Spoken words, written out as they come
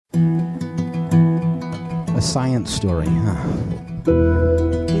A science story, huh?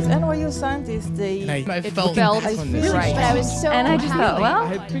 These NYU scientists, I felt right. But I was so And I just thought, well,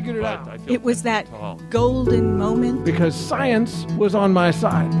 I had figured it out. It was that golden moment. Because science was on my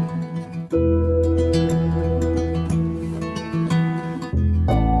side.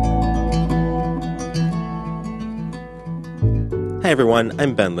 Hi everyone,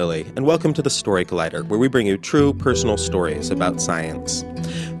 I'm Ben Lilly, and welcome to the Story Collider, where we bring you true personal stories about science.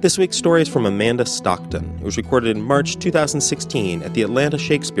 This week's story is from Amanda Stockton. It was recorded in March 2016 at the Atlanta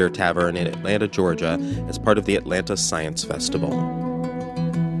Shakespeare Tavern in Atlanta, Georgia, as part of the Atlanta Science Festival.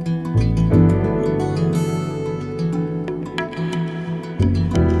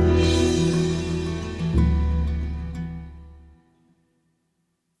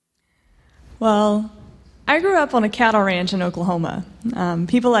 well, I grew up on a cattle ranch in Oklahoma.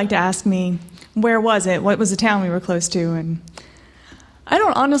 People like to ask me, where was it? What was the town we were close to? And I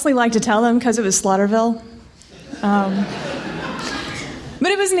don't honestly like to tell them because it was Slaughterville. But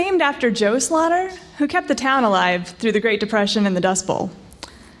it was named after Joe Slaughter, who kept the town alive through the Great Depression and the Dust Bowl.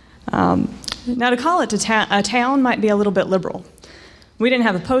 Now, to call it a town might be a little bit liberal. We didn't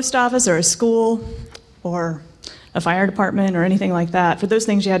have a post office or a school or a fire department or anything like that. For those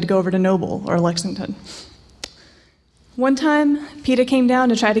things, you had to go over to Noble or Lexington. One time, PETA came down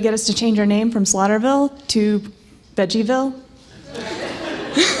to try to get us to change our name from Slaughterville to Veggieville.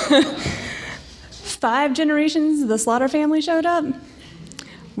 5 generations of the Slaughter family showed up.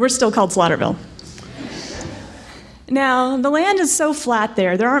 We're still called Slaughterville. Now, the land is so flat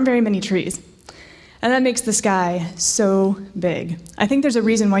there aren't very many trees. And that makes the sky so big. I think there's a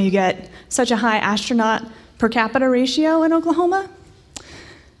reason why you get such a high astronaut per capita ratio in Oklahoma.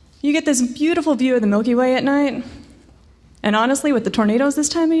 You get this beautiful view of the Milky Way at night. And honestly, with the tornadoes this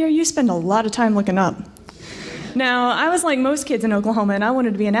time of year, you spend a lot of time looking up. Now, I was like most kids in Oklahoma, and I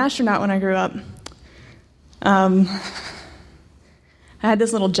wanted to be an astronaut when I grew up. I had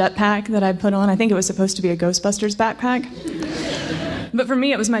this little jetpack that I put on. I think it was supposed to be a Ghostbusters backpack. But for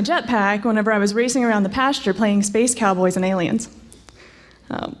me, it was my jetpack whenever I was racing around the pasture playing Space Cowboys and Aliens.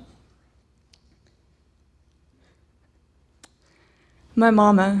 My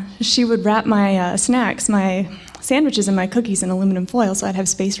mama, she would wrap my snacks, my sandwiches and my cookies in aluminum foil so I'd have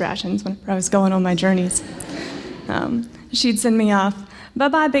space rations whenever I was going on my journeys. She'd send me off.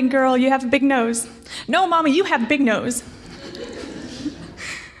 Bye-bye, big girl, you have a big nose. No, Mama, you have a big nose.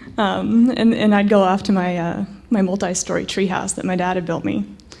 And I'd go off to my multi-story treehouse that my dad had built me.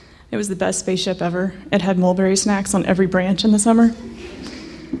 It was the best spaceship ever. It had mulberry snacks on every branch in the summer.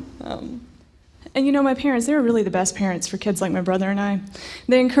 And you know, my parents, they were really the best parents for kids like my brother and I.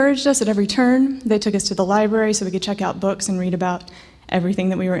 They encouraged us at every turn. They took us to the library so we could check out books and read about everything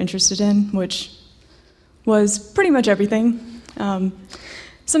that we were interested in, which was pretty much everything.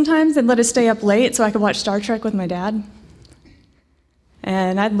 Sometimes they'd let us stay up late so I could watch Star Trek with my dad.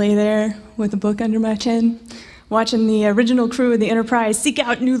 And I'd lay there with a book under my chin, watching the original crew of the Enterprise seek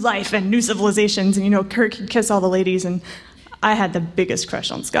out new life and new civilizations. And, you know, Kirk could kiss all the ladies, and I had the biggest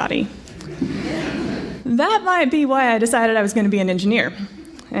crush on Scotty. That might be why I decided I was going to be an engineer.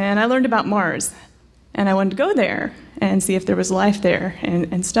 And I learned about Mars. And I wanted to go there and see if there was life there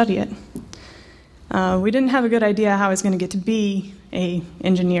and study it. We didn't have a good idea how I was going to get to be an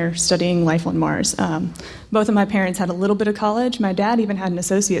engineer studying life on Mars. Both of my parents had a little bit of college. My dad even had an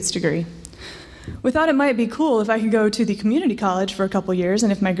associate's degree. We thought it might be cool if I could go to the community college for a couple years,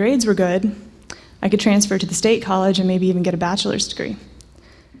 and if my grades were good, I could transfer to the state college and maybe even get a bachelor's degree.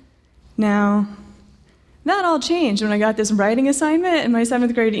 Now, that all changed when I got this writing assignment in my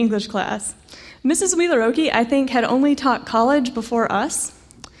 7th grade English class. Mrs. Wheeler-Oakey, I think, had only taught college before us.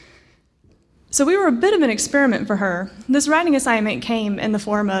 So we were a bit of an experiment for her. This writing assignment came in the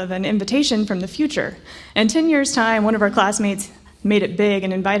form of an invitation from the future. In 10 years' time, one of our classmates made it big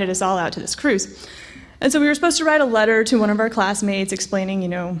and invited us all out to this cruise. And so we were supposed to write a letter to one of our classmates explaining, you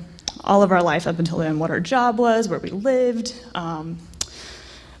know, all of our life up until then, what our job was, where we lived,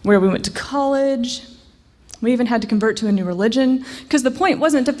 where we went to college. We even had to convert to a new religion, because the point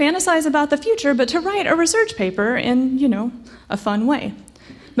wasn't to fantasize about the future, but to write a research paper in, you know, a fun way.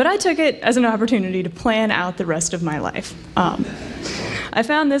 But I took it as an opportunity to plan out the rest of my life. I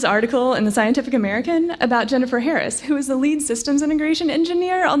found this article in the Scientific American about Jennifer Harris, who was the lead systems integration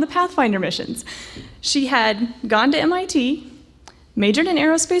engineer on the Pathfinder missions. She had gone to MIT, majored in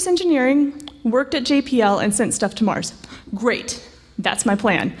aerospace engineering, worked at JPL, and sent stuff to Mars. Great. That's my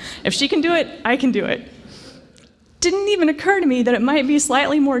plan. If she can do it, I can do it. Didn't even occur to me that it might be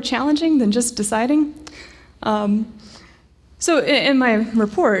slightly more challenging than just deciding. So in my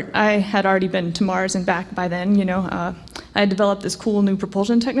report, I had already been to Mars and back by then. I had developed this cool new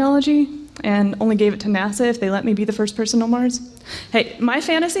propulsion technology. and only gave it to NASA if they let me be the first person on Mars. Hey, my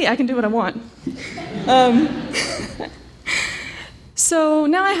fantasy, I can do what I want. So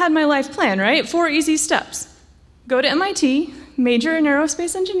now I had my life plan, right? 4 easy steps. Go to MIT, major in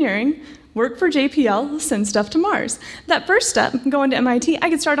aerospace engineering, work for JPL, send stuff to Mars. That first step, going to MIT, I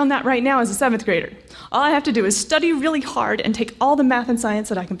could start on that right now as a 7th grader. All I have to do is study really hard and take all the math and science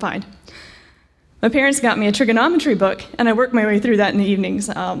that I can find. My parents got me a trigonometry book, and I worked my way through that in the evenings,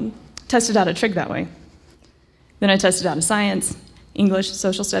 tested out a trig that way. Then I tested out a science, English,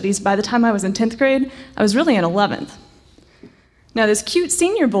 social studies. By the time I was in 10th grade, I was really in 11th. Now, this cute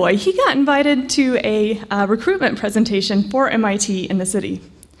senior boy, he got invited to a recruitment presentation for MIT in the city,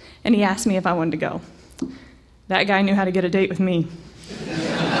 and he asked me if I wanted to go. That guy knew how to get a date with me.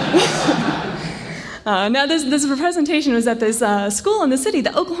 Now, this presentation was at this school in the city,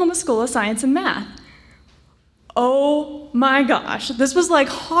 the Oklahoma School of Science and Math. Oh my gosh, this was like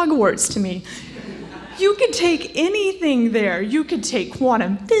Hogwarts to me. You could take anything there. You could take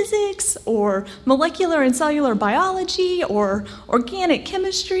quantum physics, or molecular and cellular biology, or organic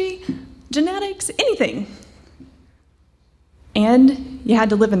chemistry, genetics, anything. And you had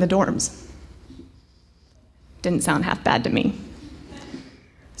to live in the dorms. Didn't sound half bad to me.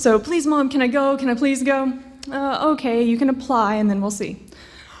 So, please, Mom, can I go? Can I please go? Okay, you can apply, and then we'll see.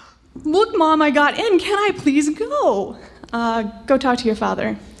 Look, Mom, I got in. Can I please go? Go talk to your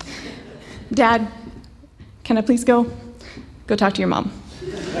father. Dad, can I please go? Go talk to your mom.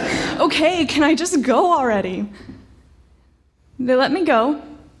 Okay, can I just go already? They let me go,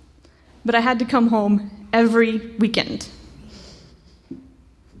 but I had to come home every weekend.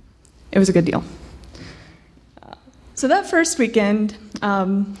 It was a good deal. So that first weekend,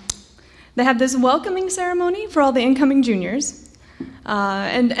 they had this welcoming ceremony for all the incoming juniors.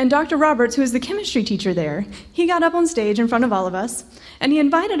 And Dr. Roberts, who was the chemistry teacher there, he got up on stage in front of all of us, and he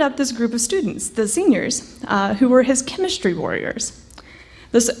invited up this group of students, the seniors, who were his chemistry warriors.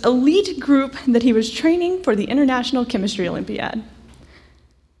 This elite group that he was training for the International Chemistry Olympiad.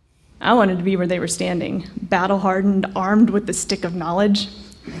 I wanted to be where they were standing, battle-hardened, armed with the stick of knowledge.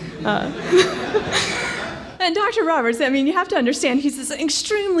 And Dr. Roberts, I mean, you have to understand, he's this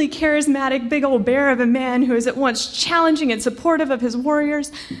extremely charismatic, big old bear of a man who is at once challenging and supportive of his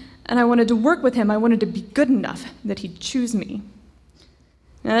warriors, and I wanted to work with him. I wanted to be good enough that he'd choose me.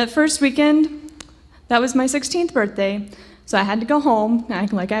 Now, that first weekend, that was my 16th birthday, so I had to go home,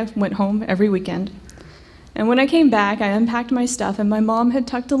 act like I went home every weekend. And when I came back, I unpacked my stuff, and my mom had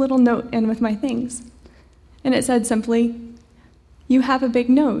tucked a little note in with my things. And it said simply, "You have a big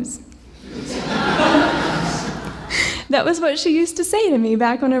nose." That was what she used to say to me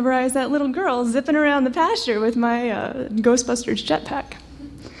back whenever I was that little girl zipping around the pasture with my Ghostbusters jetpack.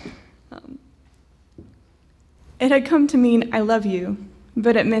 It had come to mean "I love you,"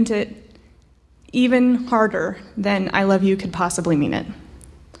 but it meant it even harder than "I love you" could possibly mean it.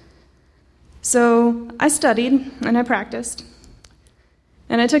 So I studied and I practiced,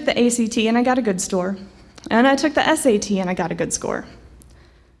 and I took the ACT and I got a good score, and I took the SAT and I got a good score.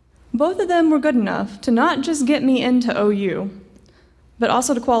 Both of them were good enough to not just get me into OU, but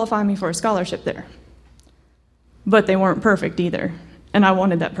also to qualify me for a scholarship there. But they weren't perfect either, and I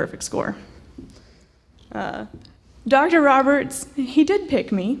wanted that perfect score. Dr. Roberts, he did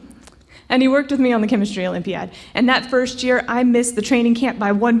pick me, and he worked with me on the Chemistry Olympiad. And that first year, I missed the training camp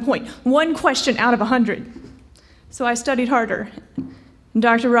by 1 point, 1 question out of 100. So I studied harder.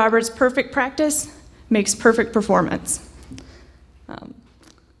 Dr. Roberts' perfect practice makes perfect performance.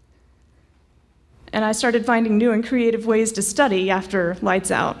 And I started finding new and creative ways to study after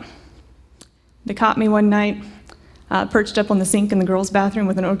lights out. They caught me one night, perched up on the sink in the girls' bathroom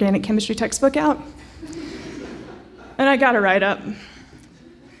with an organic chemistry textbook out, and I got her right up.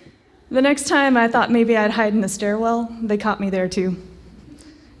 The next time I thought maybe I'd hide in the stairwell, they caught me there too.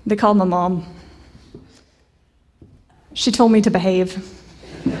 They called my mom. She told me to behave,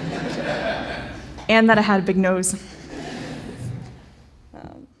 and that I had a big nose.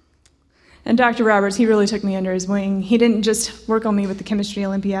 And Dr. Roberts, he really took me under his wing. He didn't just work on me with the Chemistry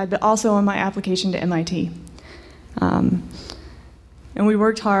Olympiad, but also on my application to MIT. And we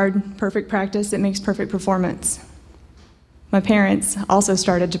worked hard. Perfect practice, it makes perfect performance. My parents also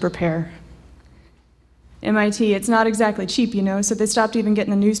started to prepare. MIT, it's not exactly cheap, you know, so they stopped even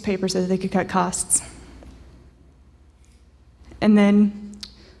getting the newspaper so that they could cut costs. And then,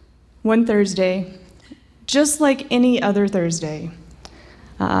 one Thursday, just like any other Thursday,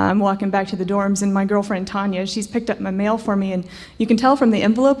 I'm walking back to the dorms, and my girlfriend, Tanya, she's picked up my mail for me, and you can tell from the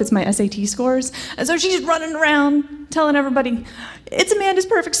envelope it's my SAT scores. And so she's running around telling everybody, "It's Amanda's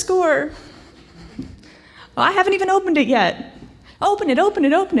perfect score." Well, I haven't even opened it yet. open it, open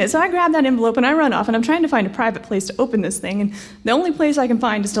it, open it. So I grab that envelope and I run off, and I'm trying to find a private place to open this thing, and the only place I can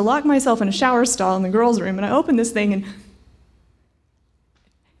find is to lock myself in a shower stall in the girls' room, and I open this thing, and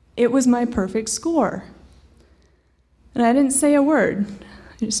it was my perfect score. And I didn't say a word.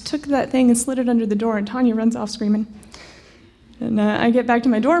 I just took that thing and slid it under the door, and Tanya runs off screaming. And I get back to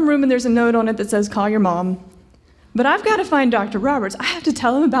my dorm room, and there's a note on it that says, "Call your mom." But I've got to find Dr. Roberts. I have to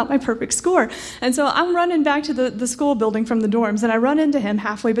tell him about my perfect score. And so I'm running back to the school building from the dorms, and I run into him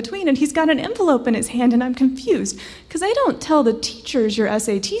halfway between, and he's got an envelope in his hand, and I'm confused, because I don't tell the teachers your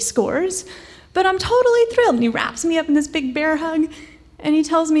SAT scores, but I'm totally thrilled. And he wraps me up in this big bear hug, and he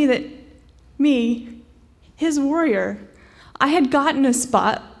tells me that me, his warrior, I had gotten a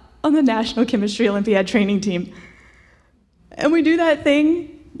spot on the National Chemistry Olympiad training team. And we do that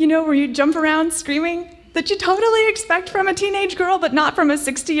thing, where you jump around screaming, that you totally expect from a teenage girl, but not from a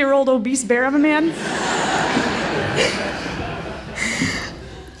 60-year-old obese bear of a man.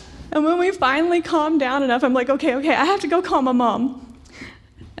 And when we finally calm down enough, I'm like, okay, I have to go call my mom.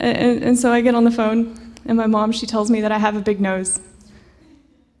 And so I get on the phone, and my mom, she tells me that I have a big nose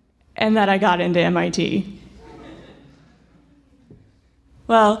and that I got into MIT.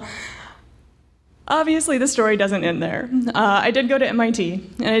 Well, obviously, the story doesn't end there. I did go to MIT,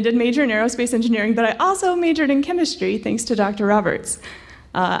 and I did major in aerospace engineering, but I also majored in chemistry, thanks to Dr. Roberts.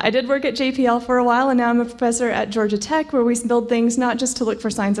 I did work at JPL for a while, and now I'm a professor at Georgia Tech, where we build things not just to look for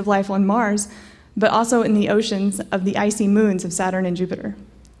signs of life on Mars, but also in the oceans of the icy moons of Saturn and Jupiter.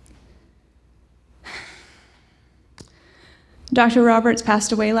 Dr. Roberts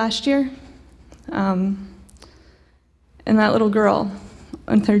passed away last year, and that little girl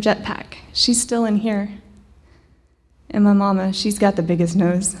with her jetpack, she's still in here. And my mama, she's got the biggest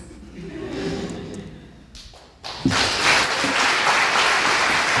nose.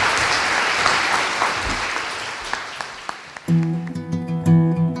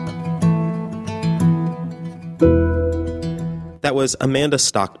 That was Amanda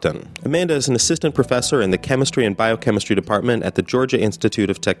Stockton. Amanda is an assistant professor in the chemistry and biochemistry department at the Georgia Institute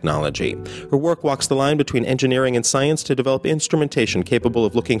of Technology. Her work walks the line between engineering and science to develop instrumentation capable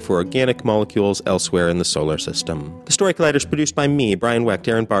of looking for organic molecules elsewhere in the solar system. The Story Collider is produced by me, Brian Wecht,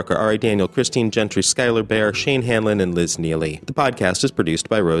 Aaron Barker, Ari Daniel, Christine Gentry, Skylar Bear, Shane Hanlon, and Liz Neely. The podcast is produced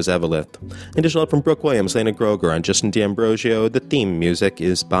by Rose Eveleth. Additional help from Brooke Williams, Lena Groger, and Justin D'Ambrosio. The theme music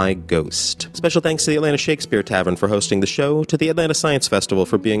is by Ghost. Special thanks to the Atlanta Shakespeare Tavern for hosting the show, to the Atlanta Science Festival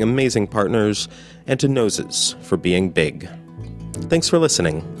for being amazing partners, and to Noses for being big. Thanks for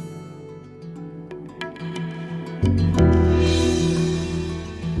listening.